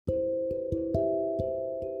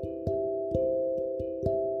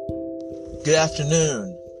Good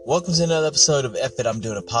afternoon. Welcome to another episode of F It, I'm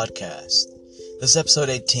Doing a Podcast. This is episode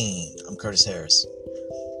 18. I'm Curtis Harris.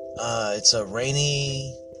 It's a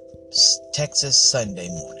rainy Texas Sunday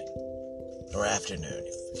morning, or afternoon,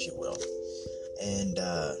 if you will. And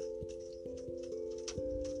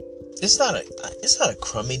it's not a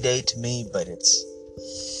crummy day to me, but it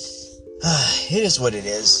is what it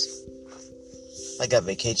is. I got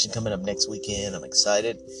vacation coming up next weekend. I'm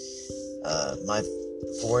excited.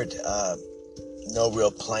 No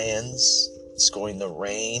real plans. It's going to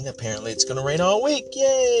rain. Apparently it's going to rain all week.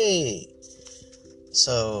 Yay!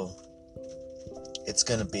 So it's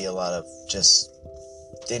going to be a lot of just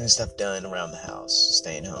getting stuff done around the house,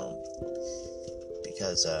 staying home,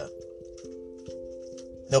 because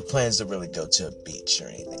no plans to really go to a beach or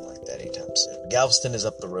anything like that anytime soon. Galveston is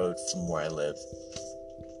up the road from where I live,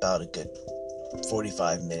 about a good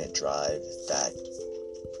 45-minute drive, if that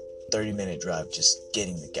 30-minute drive just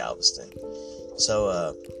getting to Galveston.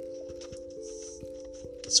 So,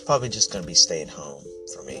 it's probably just going to be staying home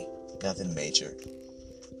for me. Nothing major.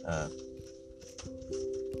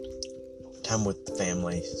 Time with the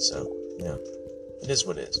family. So, it is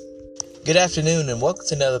what it is. Good afternoon, and welcome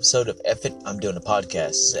to another episode of F It, I'm Doing a Podcast.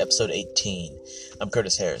 This is episode 18. I'm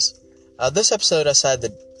Curtis Harris. This episode, I decided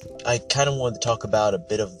that I kind of wanted to talk about a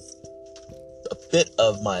bit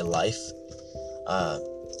of my life. I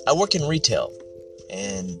work in retail,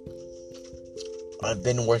 and I've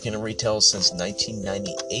been working in retail since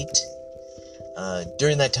 1998.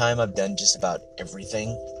 During that time, I've done just about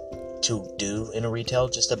everything to do in a retail,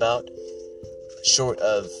 just about, short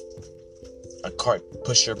of a cart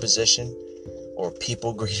pusher position or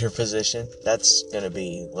people greeter position. That's going to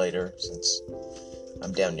be later, since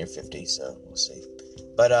I'm down near 50, so we'll see.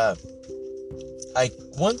 But I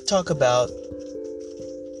want to talk about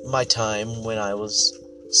my time when I was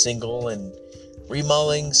single and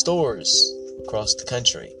remodeling stores across the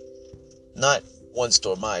country. Not one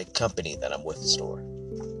store, my company that I'm with store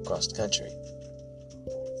across the country.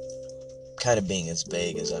 Kind of being as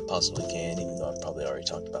vague as I possibly can, even though I've probably already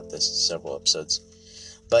talked about this in several episodes.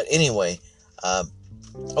 But anyway, I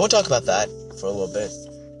want to talk about that for a little bit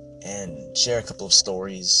and share a couple of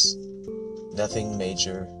stories. Nothing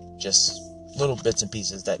major, just little bits and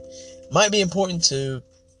pieces that might be important to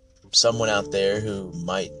someone out there who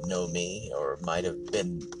might know me or might have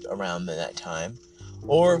been around in that time,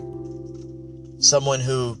 or someone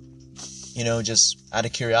who, just out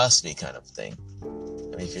of curiosity kind of thing. I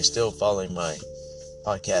mean, if you're still following my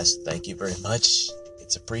podcast, thank you very much.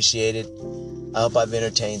 It's appreciated. I hope I've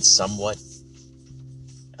entertained somewhat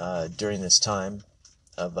during this time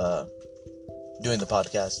of doing the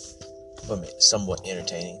podcast. Somewhat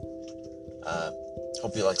entertaining.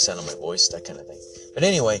 Hope you like the sound of my voice, that kind of thing. But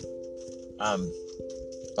anyway,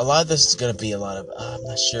 a lot of this is going to be a lot of, I'm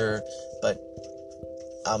not sure, but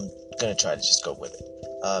I'm going to try to just go with it.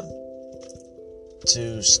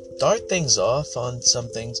 To start things off on some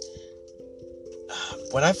things,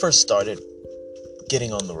 when I first started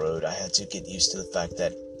getting on the road, I had to get used to the fact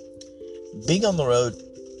that being on the road,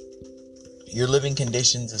 your living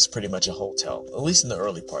conditions is pretty much a hotel, at least in the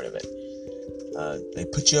early part of it. They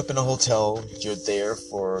put you up in a hotel, you're there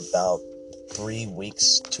for about 3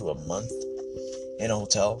 weeks to a month in a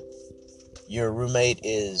hotel. Your roommate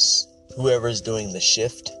is whoever is doing the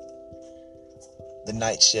shift, the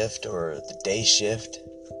night shift or the day shift.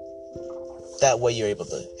 That way you're able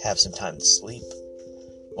to have some time to sleep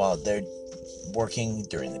while they're working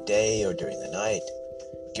during the day or during the night,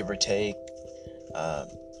 give or take.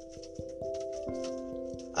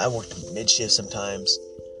 I worked mid-shift sometimes.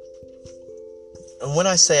 And when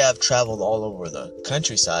I say I've traveled all over the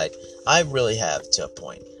countryside, I really have, to a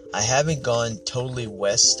point. I haven't gone totally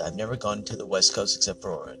west. I've never gone to the west coast except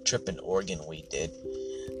for a trip in Oregon we did.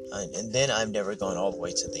 And then I've never gone all the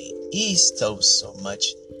way to the east so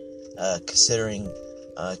much, considering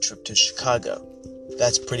a trip to Chicago.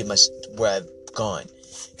 That's pretty much where I've gone.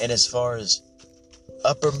 And as far as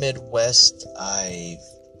upper Midwest,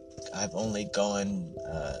 I've only gone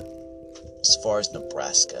as far as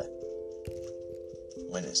Nebraska.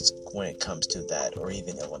 When it comes to that, or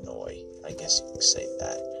even Illinois, I guess you could say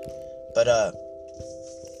that. But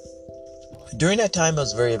during that time, it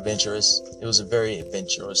was very adventurous. It was a very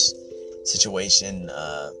adventurous situation,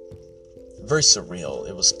 very surreal.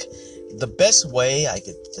 It was the best way I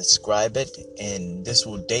could describe it, and this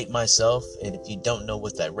will date myself. And if you don't know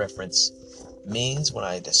what that reference means when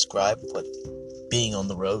I describe what being on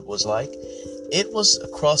the road was like, it was a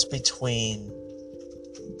cross between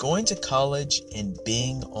going to college and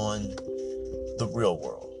being on the real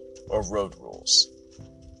world, or road rules.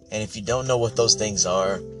 And if you don't know what those things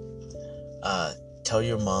are, tell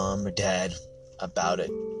your mom or dad about it,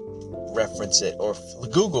 reference it, or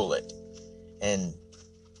Google it, and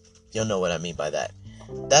you'll know what I mean by that.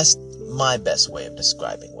 That's my best way of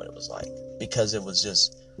describing what it was like, because it was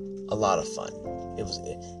just a lot of fun.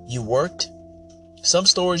 You worked, some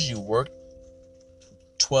stores you worked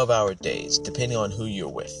 12-hour days, depending on who you're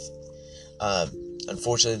with.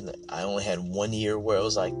 Unfortunately, I only had 1 year where it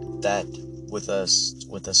was like that with a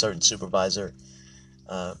certain supervisor.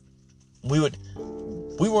 We were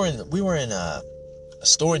in a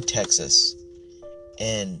store in Texas,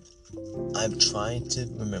 and I'm trying to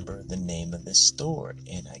remember the name of this store,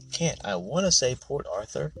 and I can't. I want to say Port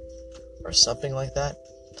Arthur or something like that.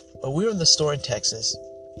 But we were in the store in Texas,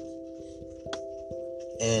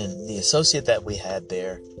 and the associate that we had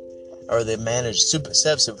there, or the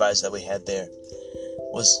supervisor that we had there,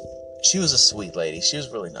 she was a sweet lady. She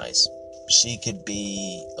was really nice. She could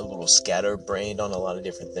be a little scatterbrained on a lot of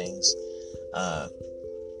different things.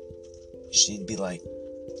 She'd be like,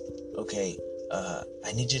 okay,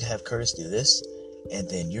 I need you to have Curtis do this, and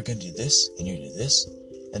then you're going to do this, and you do this,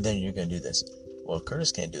 and then you're going to do this. Well,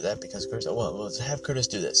 Curtis can't do that because Curtis, well, have Curtis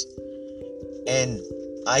do this. And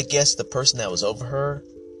I guess the person that was over her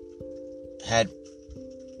had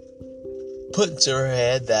put into her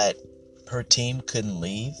head that her team couldn't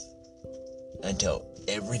leave until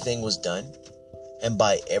everything was done. And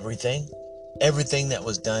by everything that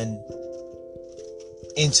was done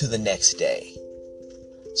into the next day.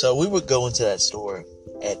 So we would go into that store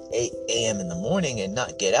at 8 a.m. in the morning and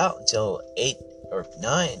not get out until 8 or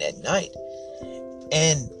 9 at night.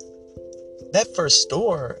 And that first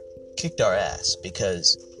store kicked our ass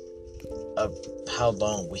because of how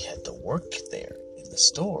long we had to work there in the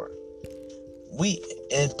store.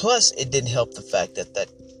 And plus it didn't help the fact that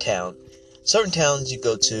certain towns you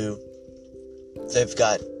go to, they've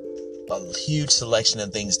got a huge selection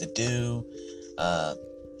of things to do.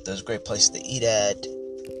 There's great places to eat at,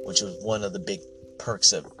 which was one of the big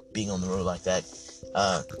perks of being on the road like that.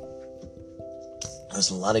 There's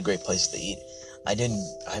a lot of great places to eat. I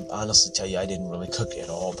honestly tell you, I didn't really cook at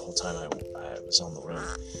all the whole time I was on the road.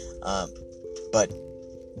 But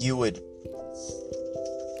you would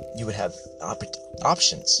have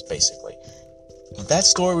options, basically. That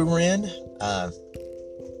store we were in,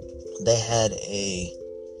 they had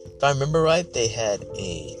if I remember right, they had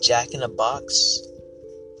a Jack in the Box,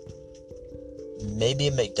 maybe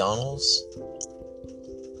a McDonald's,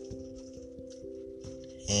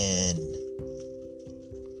 and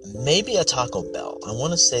maybe a Taco Bell. I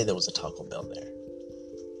want to say there was a Taco Bell there.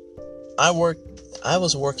 I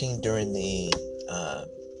was working during the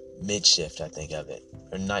mid shift, I think of it,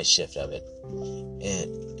 or night shift of it,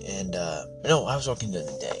 and no, I was working during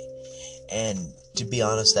the day. And to be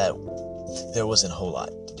honest, there wasn't a whole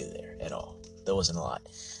lot to do there at all. There wasn't a lot.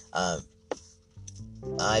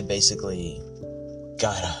 I basically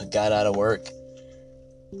got out of work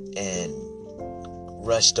and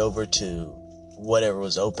rushed over to whatever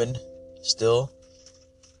was open still,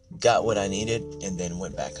 got what I needed, and then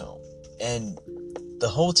went back home. And the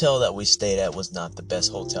hotel that we stayed at was not the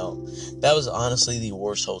best hotel. That was honestly the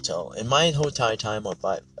worst hotel. In my entire time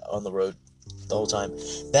on the road, the whole time,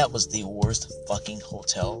 that was the worst fucking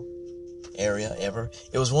hotel area ever.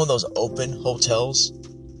 It was one of those open hotels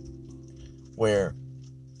where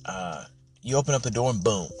you open up the door and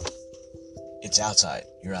boom, it's outside.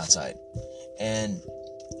 You're outside. And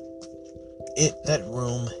that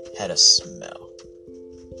room had a smell.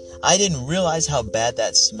 I didn't realize how bad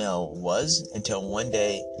that smell was until one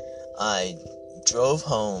day I drove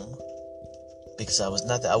home, because I wasn't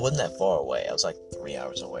that far away. I was like 3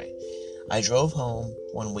 hours away. I drove home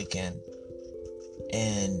one weekend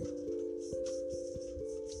and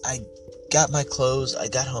I got my clothes. I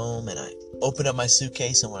got home and I opened up my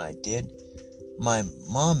suitcase, and when I did, my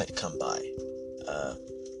mom had come by.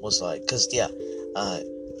 Was like,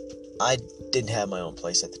 I didn't have my own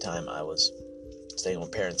place at the time. I was staying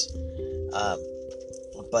with parents.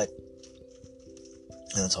 But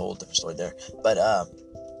and that's a whole different story there. But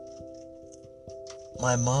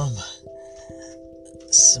my mom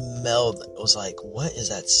was like, what is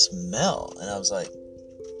that smell? And I was like,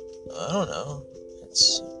 I don't know.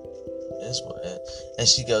 It's what it is. And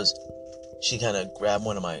she kind of grabbed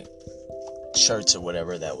one of my shirts or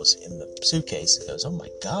whatever that was in the suitcase and goes, oh my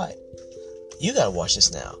God, you gotta wash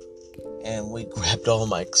this now. And we grabbed all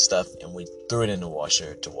my stuff and we threw it in the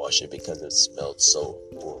washer to wash it because it smelled so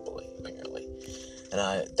horribly, apparently.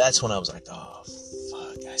 And that's when I was like, oh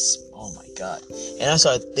fuck, oh my God. And I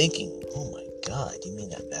started thinking, oh my God, you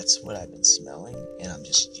mean that's what I've been smelling and I'm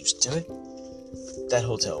just used to it? That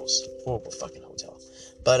hotel was a horrible fucking hotel.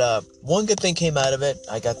 But one good thing came out of it.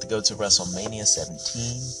 I got to go to WrestleMania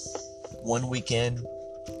 17 one weekend.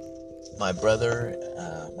 My brother,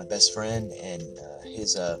 my best friend, and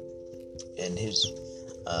his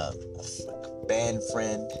band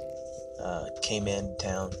friend came in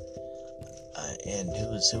town, and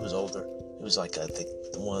who was older. It was like I think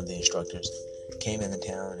one of the instructors came into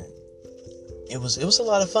town, and it was a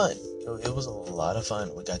lot of fun. It was a lot of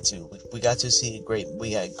fun. We got to see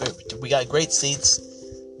we got great seats,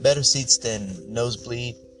 better seats than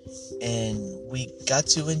nosebleed, and we got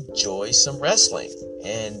to enjoy some wrestling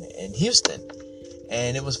in Houston.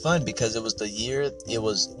 And it was fun because it was the year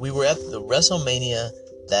we were at the WrestleMania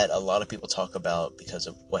that a lot of people talk about because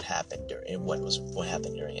of what happened during what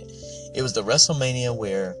happened during it. It was the WrestleMania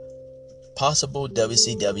where possible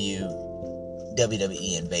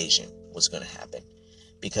WWE invasion was going to happen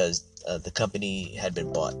because the company had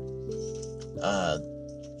been bought.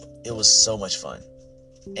 It was so much fun,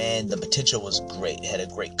 and the potential was great. It had a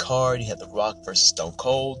great card. You had The Rock versus Stone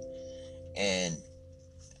Cold, and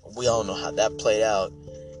we all know how that played out,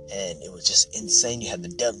 and it was just insane. You had the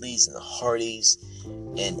Dudleys and the Hardys,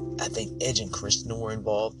 and I think Edge and Christian were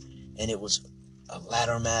involved, and it was a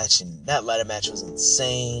ladder match, and that ladder match was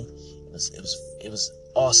insane. It was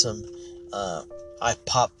awesome. I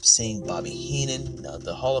popped seeing Bobby Heenan.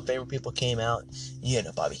 The Hall of Famer people came out. You had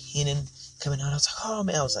Bobby Heenan coming out. I was like, oh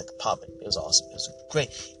man, I was like popping. It was awesome. It was great.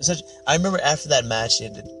 I remember after that match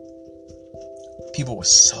ended, people were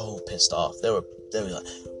so pissed off. They were like,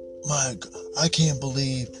 my God, I can't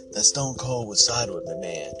believe that Stone Cold would side with the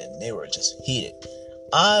man, and they were just heated.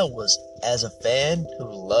 I was, as a fan who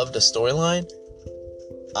loved the storyline,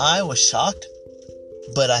 I was shocked,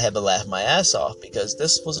 but I had to laugh my ass off because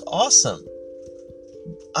this was awesome.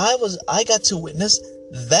 I got to witness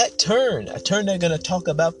that turn, a turn they're gonna talk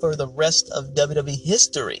about for the rest of WWE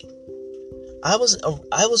history. I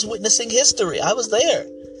was witnessing history. I was there,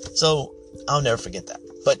 so I'll never forget that.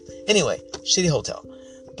 But anyway, shitty hotel.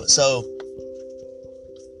 But so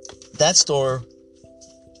that store,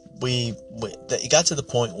 it got to the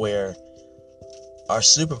point where our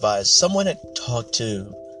supervisor, someone had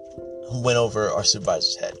went over our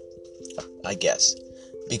supervisor's head, I guess,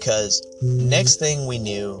 because next thing we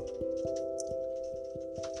knew,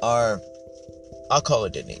 I'll call her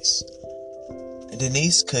Denise.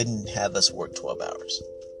 Denise couldn't have us work 12 hours.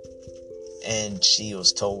 And she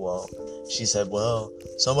was told, she said,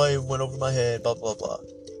 somebody went over my head, blah, blah, blah.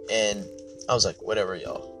 And I was like, whatever,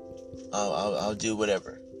 y'all. I'll do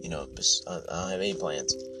whatever. I don't have any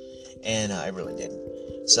plans. And I really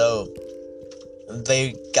didn't. So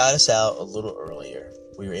they got us out a little earlier.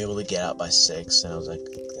 We were able to get out by 6, and I was like,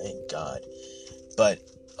 thank God. But,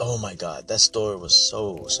 oh my God, that store was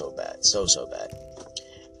so bad. So bad.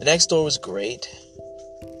 The next store was great.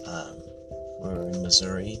 We were in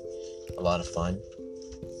Missouri. A lot of fun.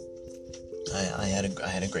 I had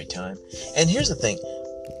a great time. And here's the thing.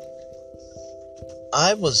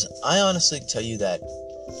 I honestly tell you that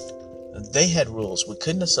they had rules. We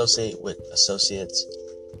couldn't associate with associates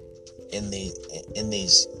in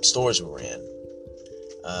these stores we were in,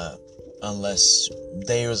 unless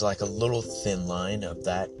there was like a little thin line of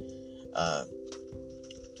that,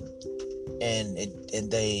 and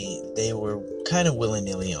they were kind of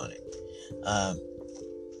willy-nilly on it.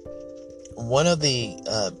 One of the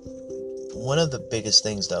biggest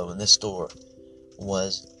things though in this store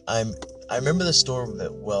was I remember the store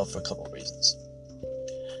well for a couple of reasons.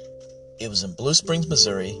 It was in Blue Springs,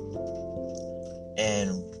 Missouri,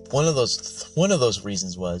 and one of those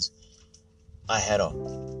reasons was I had a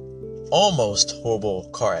almost horrible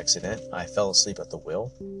car accident. I fell asleep at the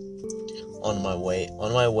wheel on my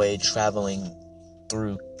way traveling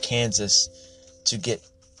through Kansas to get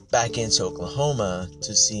back into Oklahoma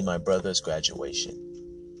to see my brother's graduation.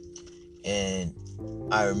 And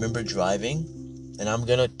I remember driving, and I'm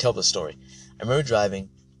gonna tell the story. I remember driving,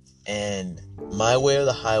 and My Way or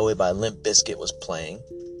the Highway by Limp Bizkit was playing,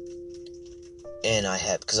 and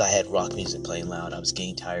because I had rock music playing loud, I was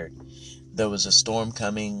getting tired. There was a storm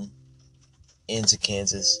coming into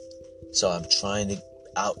Kansas, so I'm trying to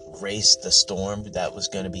outrace the storm that was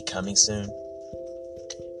going to be coming soon.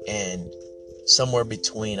 And somewhere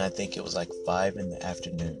between, I think it was like 4 or 5 in the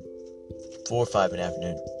afternoon.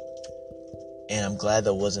 And I'm glad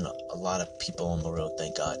there wasn't a lot of people on the road,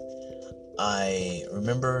 thank God. I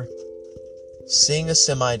remember seeing a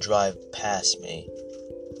semi drive past me.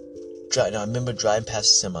 I remember driving past a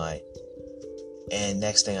semi, and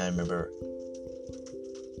next thing I remember,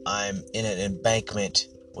 I'm in an embankment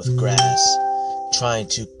with grass, trying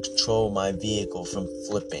to control my vehicle from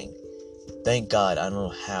flipping. Thank God, I don't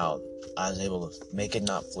know how I was able to make it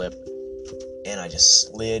not flip. and I just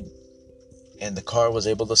slid, and the car was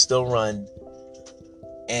able to still run,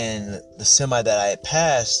 and the semi that I had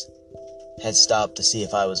passed had stopped to see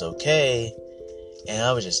if I was okay, and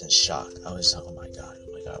I was just in shock. I was, oh my god,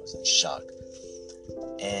 I was in shock.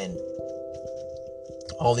 And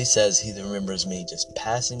all he says, he remembers me just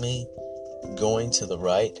passing me, going to the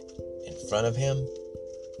right in front of him,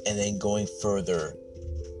 and then going further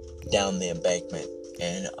down the embankment.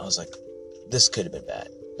 And I was like, this could have been bad.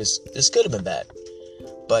 This could have been bad.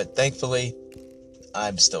 But thankfully,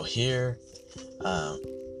 I'm still here.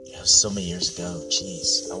 It was so many years ago.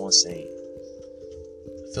 Jeez, I want to say,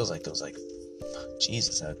 it feels like it was like,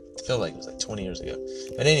 Jesus, I feel like it was like 20 years ago.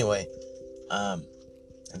 But anyway, I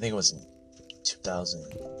think it was in 2000,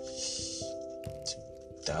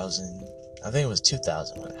 I think it was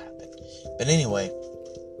 2000 when it happened. But anyway,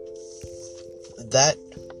 that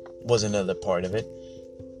was another part of it.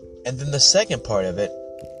 And then the second part of it,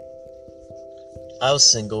 I was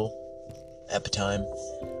single at the time,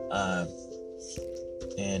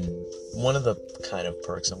 and one of the kind of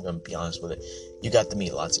perks, I'm going to be honest with it, you got to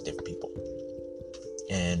meet lots of different people,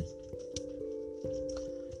 and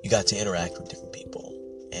you got to interact with different people,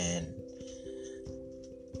 and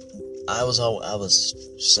I was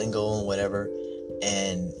single and whatever,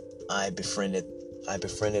 and I befriended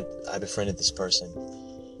this person,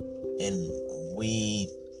 and we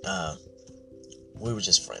were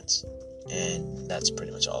just friends, and that's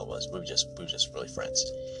pretty much all it was. We were just really friends,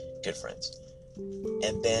 good friends.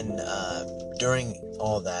 And then during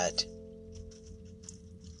all that,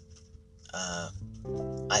 I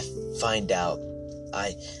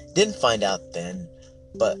didn't find out then,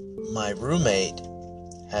 but my roommate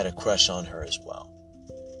had a crush on her as well,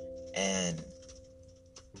 and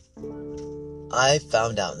I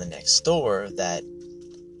found out in the next door that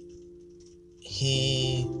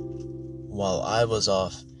while I was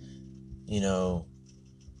off,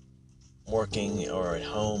 working or at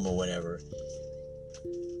home or whatever,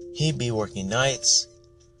 he'd be working nights,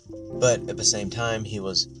 but at the same time, he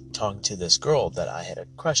was talking to this girl that I had a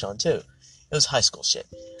crush on too. It was high school shit,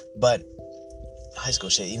 but high school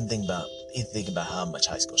shit, even think about how much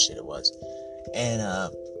high school shit it was. And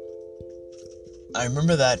I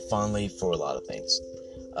remember that fondly for a lot of things.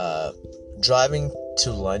 Driving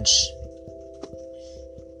to lunch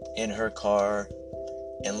in her car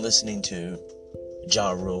and listening to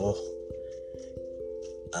Ja Rule,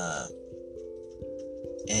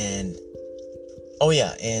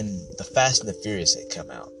 and the Fast and the Furious had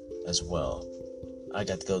come out as well. I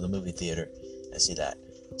got to go to the movie theater and see that.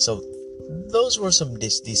 So those were some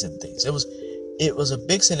decent things. It was a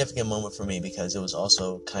big significant moment for me because it was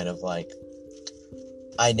also kind of like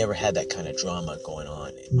I never had that kind of drama going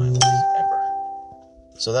on in my life ever.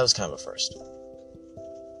 So that was kind of a first.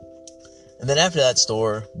 And then after that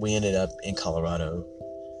store, we ended up in Colorado,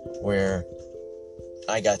 where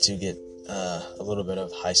I got to get a little bit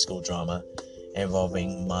of high school drama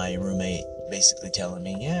involving my roommate basically telling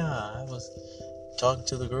me, yeah, I was talking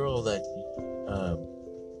to the girl that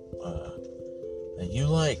you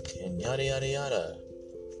like, and yada yada yada,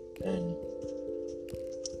 and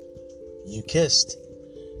you kissed,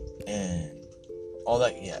 and all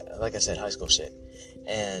that. Yeah, like I said, high school shit,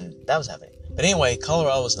 and that was happening. But anyway,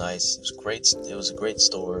 Colorado was nice. It was great. It was a great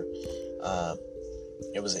store.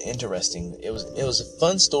 It was a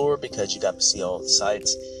fun store because you got to see all the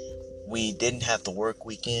sights. We didn't have to work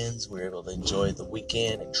weekends. We were able to enjoy the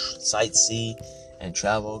weekend and sightsee and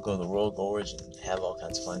travel, go to the Royal Gorge and have all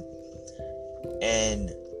kinds of fun.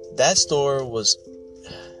 And that store was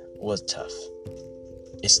tough.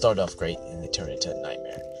 It started off great and it turned into a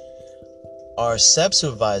nightmare. Our SEP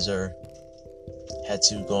supervisor had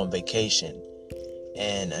to go on vacation,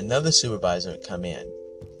 and another supervisor had come in.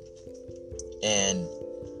 And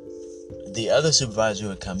the other supervisor who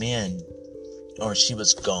had come in, or she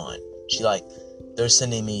was gone. They're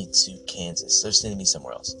sending me to Kansas. They're sending me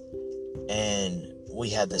somewhere else. And we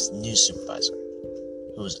had this new supervisor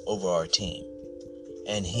who was over our team.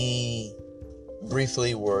 And he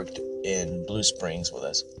briefly worked in Blue Springs with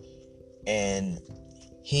us. And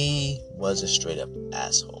he was a straight up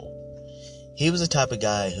asshole. He was the type of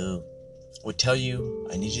guy who would tell you,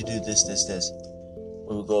 I need you to do this, this, this.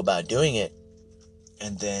 We would go about doing it.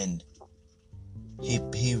 And then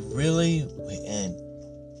he really, and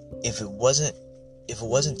if it wasn't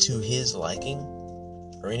to his liking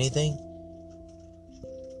or anything,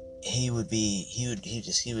 he would be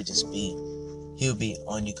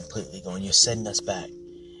on you completely, going, you're setting us back.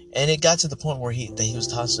 And it got to the point where he was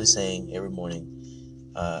constantly saying every morning,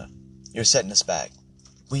 you're setting us back.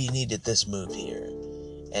 We needed this move here.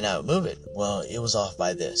 And I would move it. Well, it was off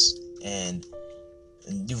by this. And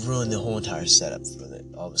and you ruined the whole entire setup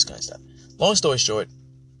for all this kind of stuff. Long story short,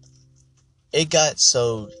 it got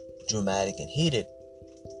so dramatic and heated.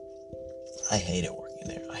 I hated working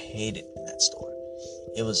there. I hated in that store.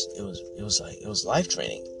 It was life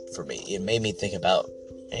training for me. It made me think about,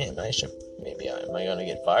 man, am I gonna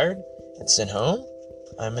get fired and sent home?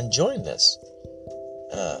 I'm enjoying this.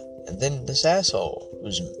 And then this asshole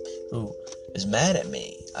who is mad at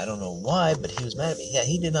me. I don't know why, but he was mad at me. Yeah,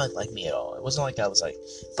 he did not like me at all. It wasn't like I was like,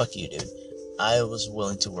 fuck you, dude. I was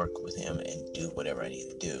willing to work with him and do whatever I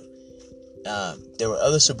needed to do. There were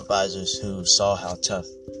other supervisors who saw how tough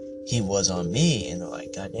he was on me, and they're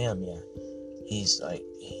like, God damn, yeah, he's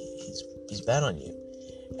bad on you.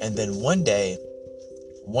 And then one day,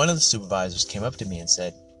 one of the supervisors came up to me and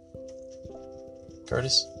said,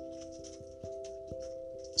 Curtis,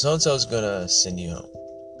 so-and-so's gonna send you home.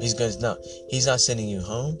 He's not sending you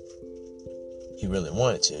home. He really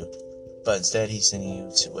wanted to, but instead he's sending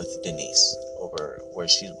you with Denise over where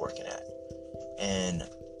she's working at. And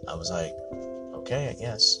I was like, okay, I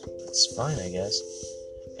guess. It's fine, I guess.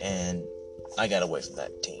 And I got away from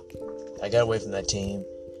that team.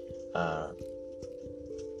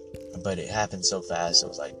 But it happened so fast. It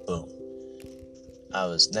was like, boom.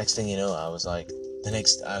 Next thing you know, I was like,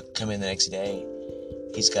 I come in the next day.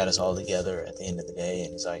 He's got us all together at the end of the day,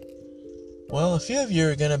 and he's like, well, a few of you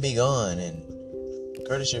are gonna be gone, and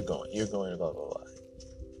Curtis, you're going, blah, blah, blah.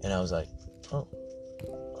 And I was like, oh,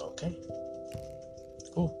 okay,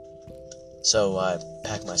 cool. So I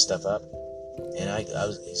packed my stuff up, and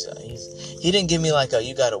he didn't give me like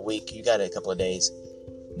you got a week, you got a couple of days.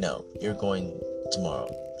 No, you're going tomorrow.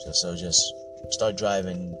 So just start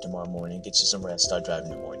driving tomorrow morning, get you some rest, start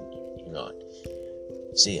driving in the morning, you're gone.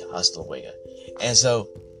 See ya, hasta luego. And so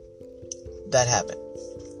that happened.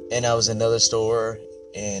 And I was in another store,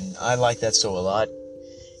 and I liked that store a lot.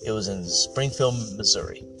 It was in Springfield,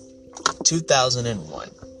 Missouri, 2001.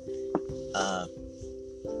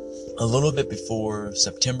 A little bit before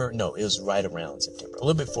September. No, it was right around September. A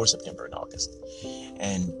little bit before September and August.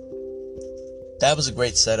 And that was a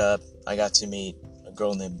great setup. I got to meet a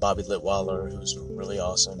girl named Bobby Litwaller, who's really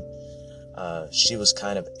awesome. She was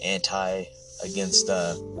kind of against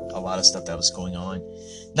a lot of stuff that was going on.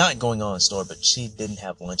 Not going on in the store, but she didn't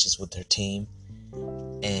have lunches with her team.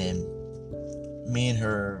 And me and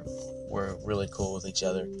her were really cool with each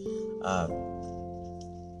other.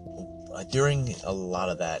 During a lot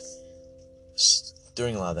of that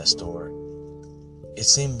store, it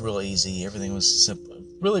seemed real easy. Everything was simple,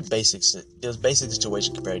 really basic. It was a basic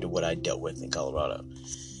situation compared to what I dealt with in Colorado.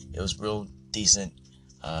 It was real decent.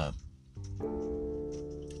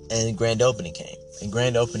 And grand opening came. In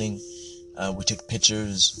grand opening, we took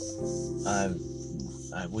pictures.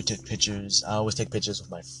 We took pictures. I always take pictures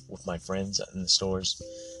with my friends in the stores.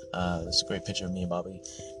 There's a great picture of me and Bobby,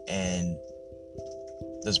 and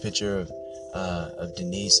there's a picture of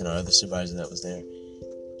Denise and our other supervisor that was there.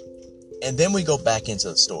 And then we go back into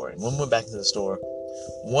the store. And when we went back into the store,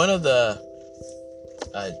 one of the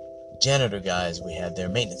janitor guys we had there,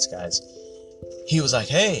 maintenance guys, he was like,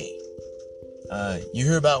 "Hey, you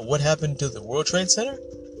hear about what happened to the World Trade Center?"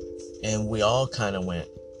 And we all kind of went,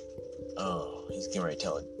 "Oh, he's getting ready to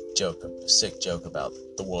tell a sick joke about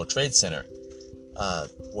the World Trade Center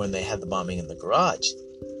when they had the bombing in the garage."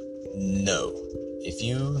 No. If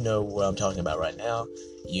you know what I'm talking about right now,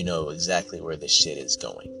 you know exactly where this shit is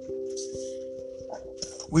going.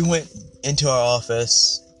 We went into our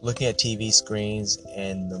office looking at TV screens,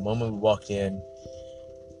 and the moment we walked in,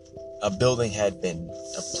 a plane had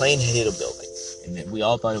hit a building, and then we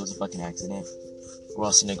all thought it was a fucking accident. We're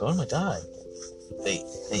all sitting there going, "Oh my god, they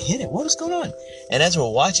hit it, what was going on?" And as we're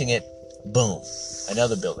watching it, boom,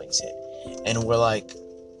 another building's hit. And we're like,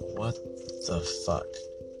 what the fuck?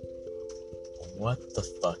 What the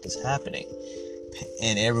fuck is happening?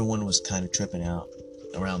 And everyone was kind of tripping out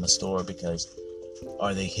around the store because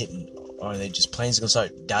are they just planes gonna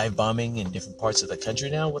start dive bombing in different parts of the country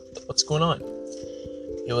now? What's going on?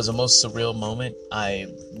 It was the most surreal moment.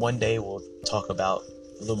 One day will talk about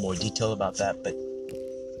a little more detail about that, but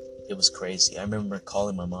it was crazy. I remember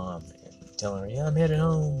calling my mom and telling her, "Yeah, I'm headed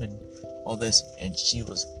home," and all this, and she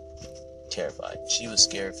was terrified. She was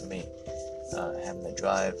scared for me, having to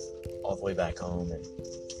drive all the way back home, and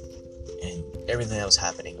everything that was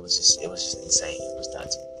happening. It was just insane. It was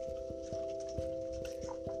nuts.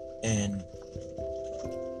 And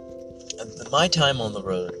my time on the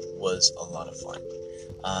road was a lot of fun.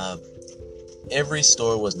 Every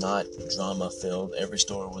store was not drama filled. Every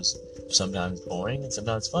store was sometimes boring and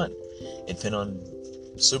sometimes fun. It depended on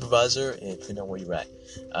supervisor, and it depended on where you're at.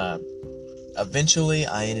 Eventually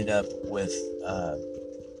I ended up with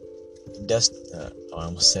I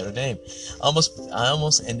almost said her name. I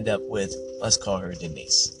almost ended up with, let's call her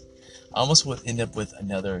Denise. I almost would end up with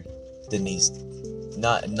another Denise,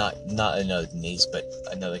 not another Denise, but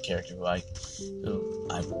another character who I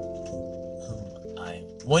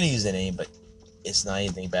want to use the name, but it's not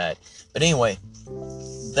anything bad. But anyway,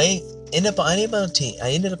 they end up. I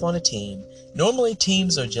ended up on a team. Normally,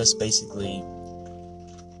 teams are just basically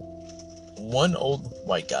one old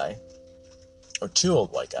white guy or two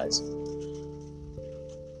old white guys,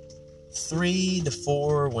 3 to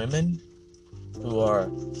 4 women who are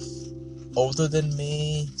older than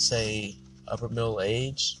me, say upper middle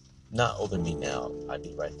age. Not older than me now. I'd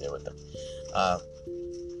be right there with them.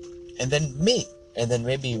 And then me, and then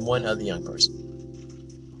maybe one other young person.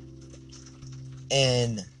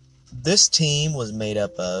 And this team was made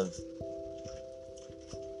up of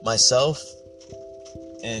myself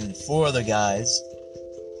and 4 other guys,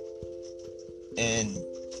 and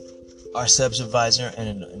our supervisor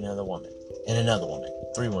and another woman,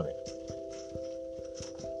 3 women.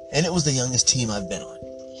 And it was the youngest team I've been on.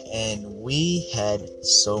 And we had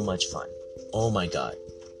so much fun. Oh my God.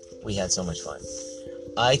 We had so much fun.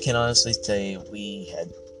 I can honestly say we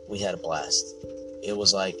had a blast. It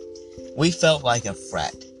was like, we felt like a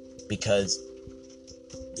frat, because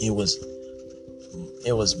it was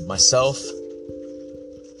myself,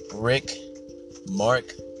 Rick,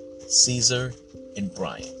 Mark, Caesar, and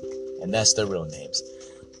Brian. And that's their real names.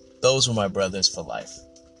 Those were my brothers for life.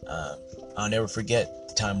 I'll never forget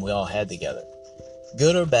the time we all had together.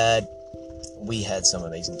 Good or bad, we had some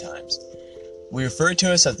amazing times. We referred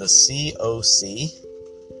to us as the COC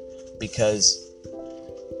because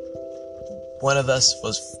one of us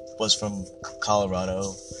was from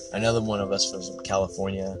Colorado, another one of us was from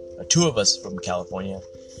California, or 2 of us from California,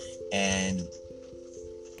 and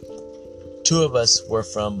 2 of us were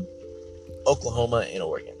from Oklahoma and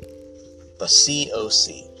Oregon. The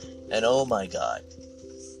COC. And oh my God,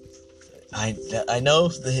 I know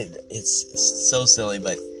that it's so silly,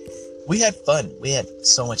 but we had fun. We had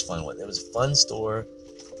so much fun with it. It was a fun store.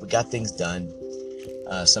 We got things done.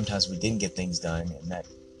 Sometimes we didn't get things done, and that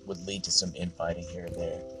would lead to some infighting here and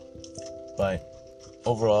there. But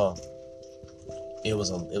overall, it was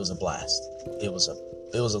a blast. It was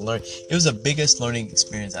the biggest learning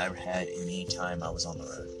experience I ever had in any time I was on the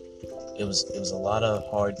road. It was a lot of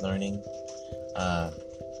hard learning,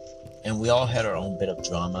 and we all had our own bit of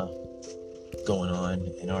drama going on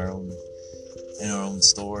in our own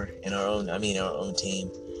store, our own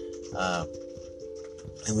team,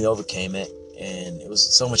 and we overcame it, and it was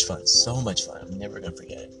so much fun. I'm never gonna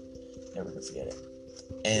forget it.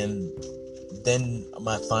 And then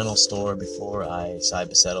my final store before I decided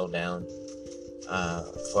to settle down,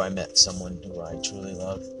 before I met someone who I truly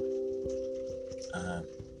love,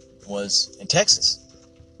 was in Texas.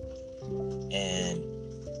 And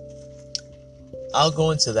I'll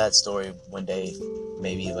go into that story one day,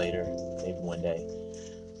 maybe later, maybe one day.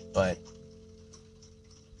 But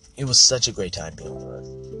it was such a great time being on the road.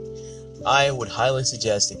 I would highly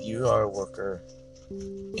suggest, if you are a worker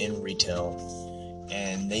in retail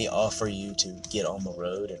and they offer you to get on the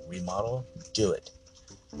road and remodel, do it.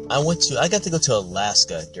 I got to go to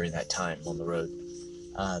Alaska during that time on the road.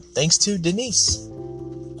 Thanks to Denise,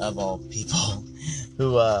 of all people,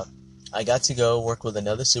 who I got to go work with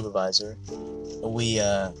another supervisor. We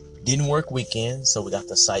didn't work weekends, so we got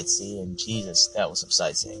to sightsee, and Jesus, that was some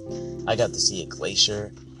sightseeing. I got to see a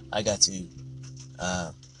glacier. I got to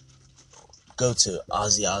go to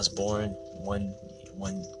Ozzy Osbourne one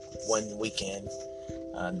weekend.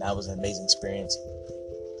 That was an amazing experience.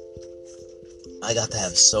 I got to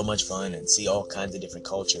have so much fun and see all kinds of different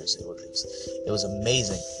cultures. It was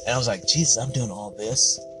amazing, and I was like, Jesus, I'm doing all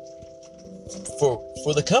this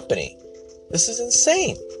for the company. This is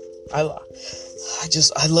insane. I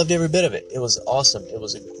loved every bit of it. It was awesome. It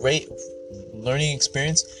was a great learning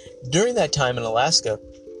experience. During that time in Alaska,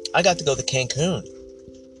 I got to go to Cancun.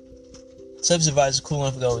 Supervisor cool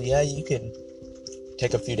enough to go, yeah, you can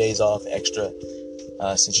take a few days off extra,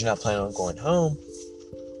 since you're not planning on going home,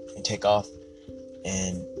 and take off.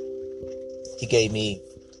 And he gave me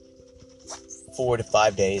 4 to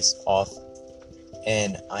 5 days off,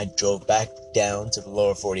 and I drove back down to the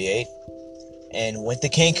lower 48 and went to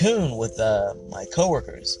Cancun with my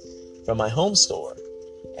coworkers from my home store,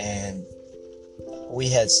 and we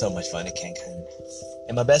had so much fun at Cancun.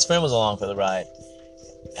 And my best friend was along for the ride.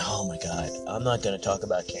 Oh my God, I'm not going to talk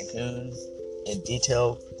about Cancun in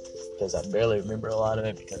detail because I barely remember a lot of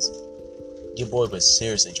it, because your boy was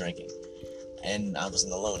seriously drinking, and I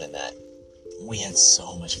wasn't alone in that. We had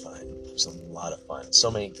so much fun. It was a lot of fun.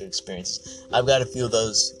 So many good experiences. I've got a few of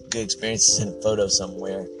those good experiences in a photo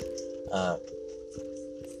somewhere.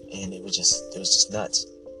 And it was just nuts.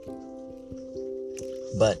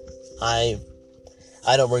 But I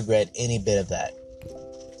don't regret any bit of that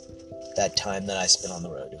time that I spent on the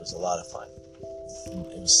road. It was a lot of fun.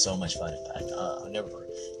 It was so much fun, in fact. I'll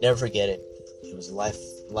never forget it. It was a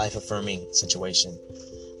life affirming situation.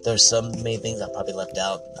 There's some main things I probably left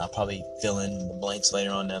out. I'll probably fill in the blanks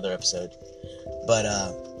later on in another episode. But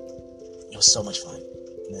it was so much fun.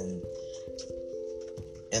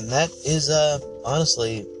 And that is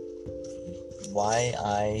honestly why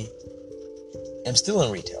I am still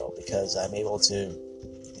in retail, because I'm able to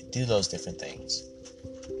do those different things.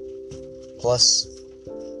 Plus,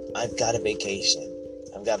 I've got a vacation.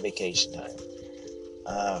 I've got vacation time.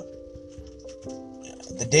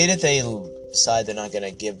 The day that they decide they're not going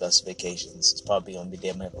to give us vacations is probably going to be the day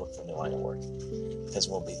I'm going to look for a new line of work, because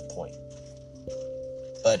it won't be the point.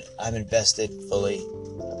 But I'm invested fully.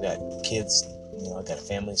 I've got kids. I've got a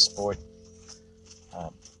family to support.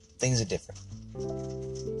 Things are different.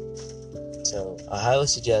 So I highly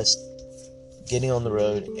suggest getting on the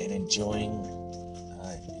road and enjoying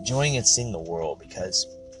and seeing the world, because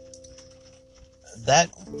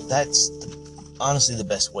that's honestly the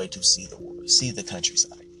best way to see the world, see the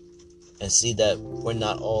countryside, and see that we're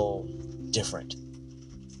not all different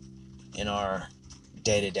in our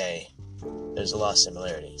day-to-day. There's a lot of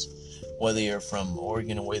similarities. Whether you're from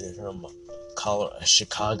Oregon or whether you're from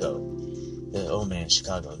Chicago. Oh man,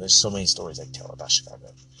 Chicago. There's so many stories I can tell about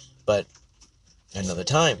Chicago. But another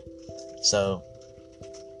time. So,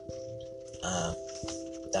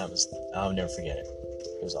 I'll never forget it.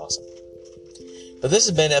 It was awesome. But this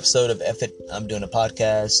has been an episode of F It. I'm doing a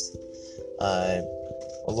podcast. A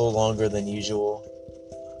little longer than usual.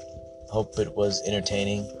 Hope it was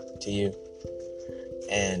entertaining to you.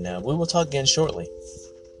 And we will talk again shortly.